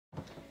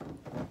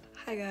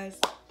Hi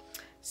guys.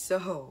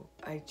 So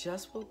I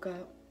just woke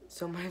up,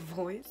 so my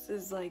voice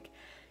is like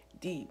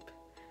deep.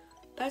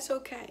 That's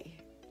okay.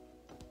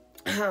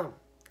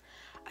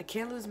 I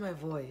can't lose my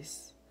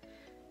voice,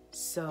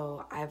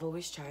 so I've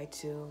always tried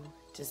to,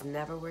 just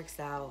never works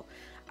out.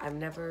 I've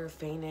never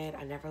fainted,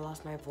 I never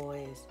lost my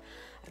voice,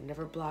 I've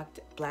never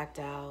blacked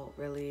out,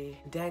 really.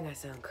 Dang, I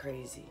sound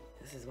crazy.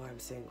 This is why I'm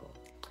single.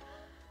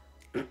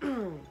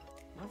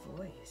 My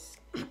voice.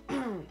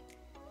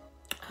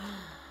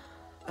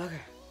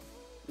 Okay.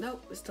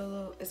 Nope, it's still a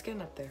little, it's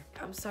getting up there.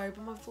 I'm sorry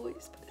about my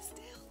voice, but it's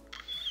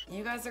still.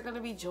 You guys are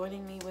gonna be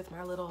joining me with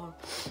my little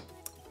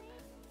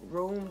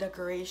room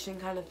decoration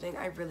kind of thing.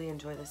 I really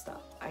enjoy this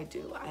stuff. I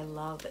do. I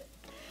love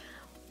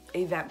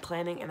event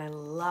planning, and I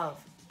love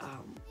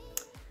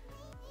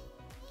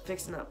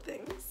fixing up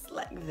things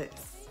like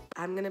this.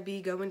 I'm gonna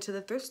be going to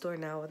the thrift store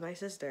now with my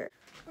sister.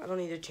 I don't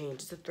need to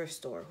change. It's a thrift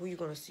store. Who you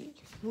gonna see?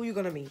 Who you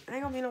gonna meet? I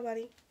ain't gonna meet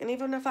nobody. And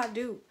even if I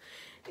do,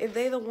 if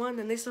they the one,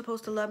 then they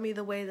supposed to love me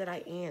the way that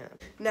I am.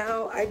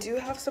 Now, I do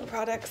have some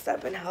products that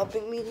have been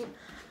helping me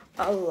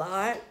a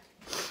lot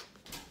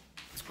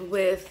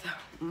with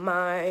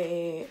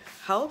my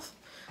health.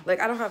 Like,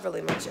 I don't have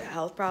really much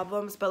health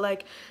problems, but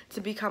like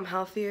to become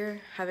healthier,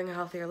 having a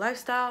healthier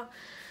lifestyle,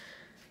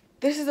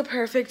 this is a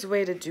perfect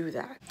way to do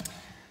that.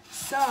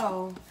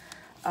 So,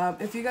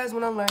 if you guys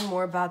want to learn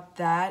more about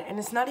that, and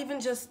it's not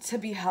even just to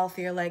be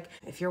healthier, like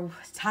if you're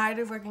tired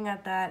of working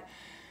at that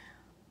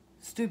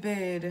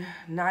stupid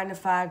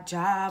 9-to-5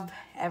 job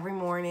every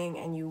morning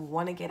and you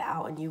want to get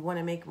out and you want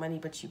to make money,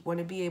 but you want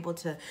to be able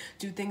to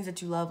do things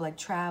that you love, like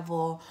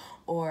travel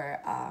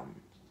or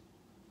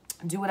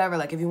do whatever.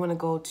 Like if you want to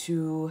go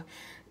to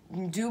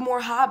do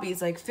more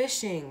hobbies like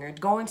fishing or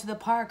going to the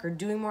park or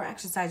doing more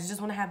exercise, you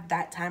just want to have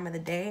that time of the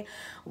day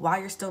while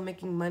you're still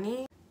making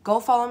money, go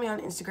follow me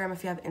on Instagram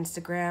if you have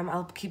Instagram.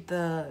 I'll keep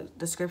the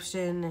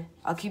description.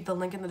 I'll keep the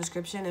link in the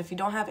description. If you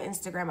don't have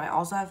Instagram, I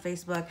also have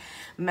Facebook.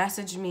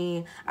 Message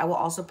me. I will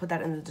also put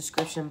that in the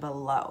description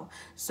below.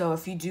 So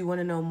if you do want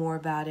to know more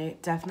about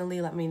it, definitely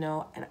let me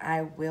know and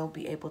I will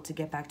be able to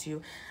get back to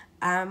you.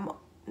 I'm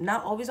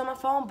not always on my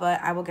phone,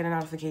 but I will get a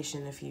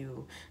notification if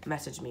you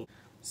message me.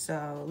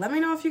 So let me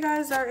know if you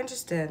guys are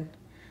interested.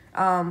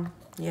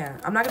 Yeah,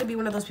 I'm not going to be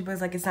one of those people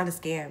who's like, it's not a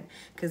scam,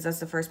 because that's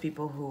the first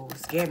people who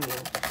scam you.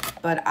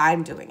 But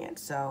I'm doing it.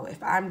 So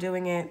if I'm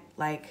doing it,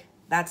 like,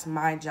 that's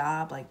my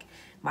job, like,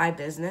 my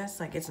business,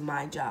 like, it's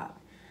my job.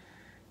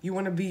 You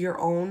want to be your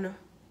own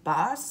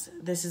boss?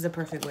 This is a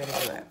perfect way to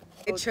do it.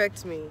 It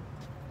tricked me.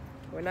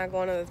 We're not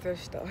going to the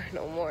thrift store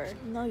no more.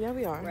 No, yeah,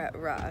 we are. We're at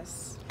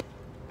Ross.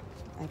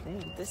 I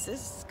think. This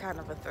is kind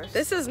of a thrift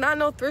This is not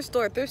no thrift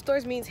store. Thrift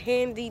stores means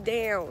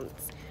hand-me-downs.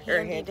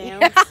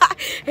 Hand-me-downs?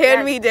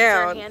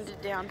 Hand-me-downs. They're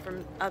handed down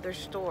from other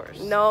stores.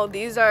 No,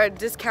 these are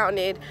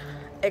discounted,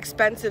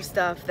 expensive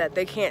stuff that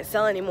they can't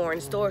sell anymore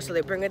in stores, so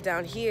they bring it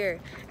down here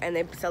and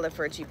they sell it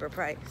for a cheaper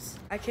price.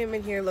 I came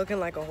in here looking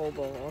like a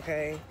hobo,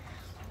 okay?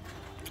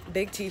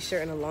 Big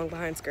t-shirt and a long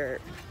behind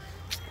skirt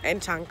and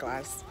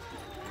chanclas.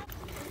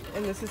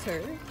 And this is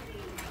her.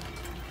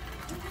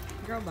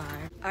 Girl, bye.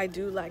 I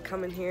do like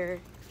coming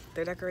here.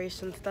 Their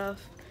decoration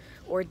stuff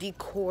or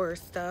decor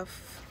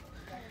stuff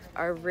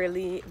are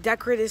really,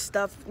 decorative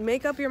stuff,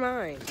 make up your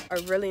mind, are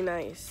really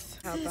nice.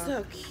 This is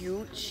a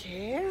cute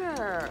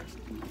chair.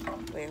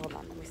 Wait, hold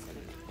on, let me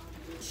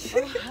sit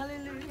in it. Oh,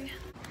 hallelujah.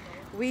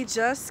 We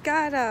just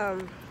got out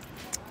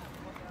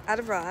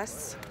of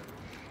Ross.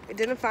 We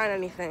didn't find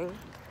anything.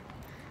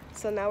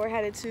 So now we're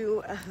headed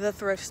to the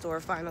thrift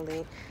store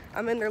finally.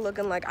 I'm in there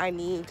looking like I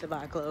need to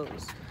buy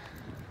clothes.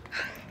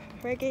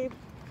 Right, Gabe?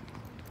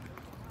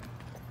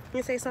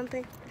 You say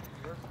something?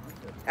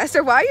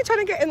 Esther, why are you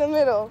trying to get in the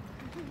middle?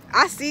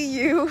 I see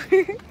you.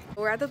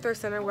 We're at the thrift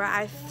center where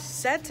I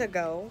said to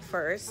go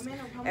first,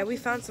 and we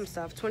found some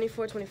stuff.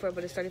 $24.24,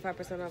 but it's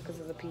 35% off because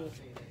of the P.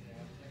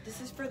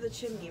 This is for the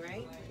chimney,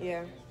 right?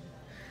 Yeah.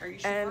 Are you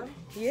sure? And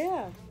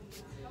yeah,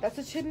 that's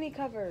a chimney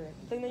cover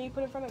thing that you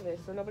put in front of it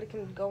so nobody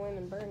can go in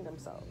and burn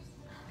themselves.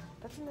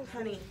 That's a nice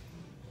Honey.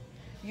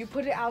 You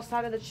put it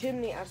outside of the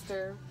chimney,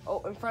 Esther.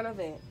 Oh, in front of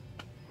it.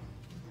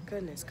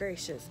 Goodness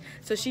gracious.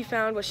 So she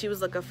found what she was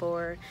looking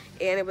for,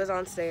 and it was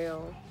on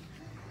sale.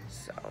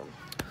 So,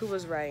 who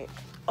was right?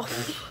 Oh.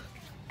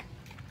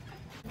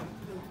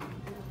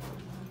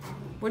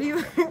 What do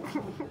you...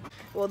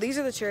 Well, these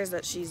are the chairs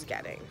that she's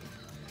getting.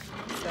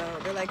 So,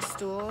 they're like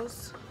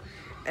stools,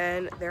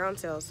 and they're on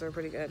sale, so they're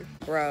pretty good.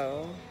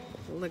 Bro,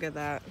 look at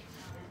that.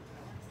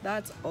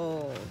 That's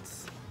old.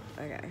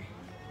 Okay.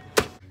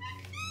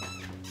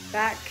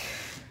 Back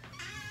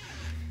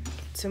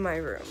to my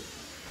room,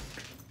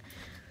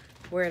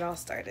 where it all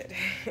started.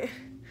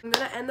 I'm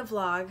gonna end the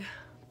vlog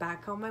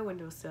back on my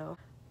windowsill.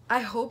 I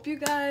hope you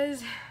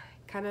guys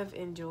kind of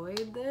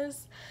enjoyed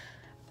this.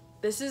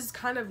 This is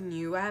kind of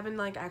new. I haven't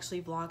like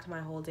actually vlogged my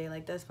whole day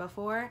like this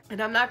before.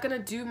 And I'm not gonna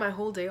do my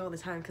whole day all the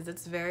time because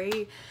it's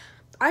very,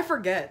 I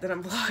forget that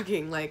I'm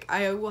vlogging. Like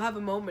I will have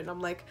a moment, I'm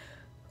like,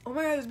 oh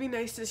my god, it'd be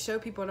nice to show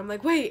people, and I'm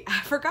like, wait,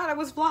 I forgot I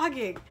was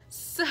vlogging.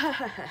 So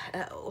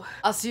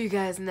I'll see you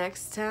guys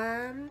next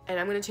time, and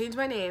I'm gonna change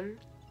my name.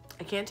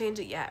 I can't change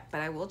it yet,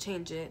 but I will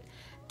change it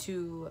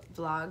to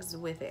Vlogs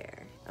with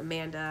Air,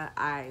 Amanda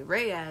I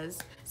Reyes.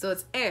 So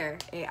it's Air,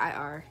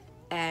 A-I-R,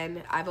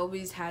 and I've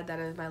always had that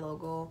as my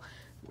logo.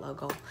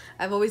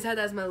 I've always had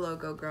that as my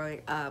logo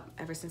growing up,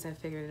 ever since I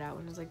figured it out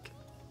when I was like,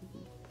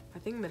 I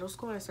think middle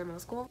school, when I started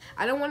middle school.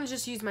 I don't want to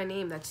just use my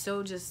name. That's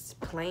so just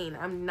plain.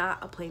 I'm not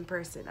a plain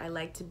person. I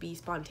like to be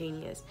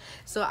spontaneous.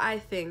 So I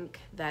think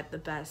that the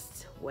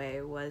best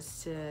way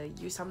was to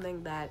use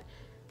something that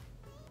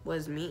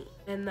was me.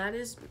 And that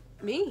is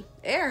me,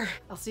 Air.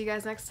 I'll see you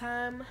guys next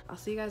time.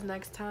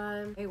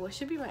 Hey, what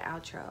should be my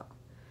outro?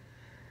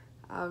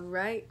 All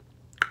right.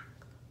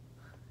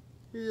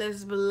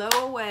 Let's blow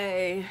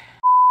away.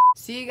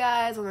 See you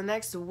guys on the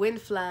next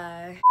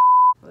Windfly.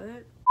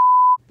 What?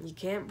 You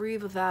can't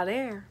breathe without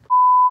air.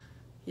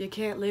 You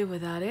can't live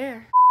without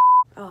air.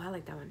 Oh, I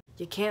like that one.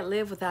 You can't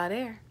live without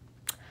air.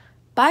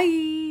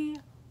 Bye.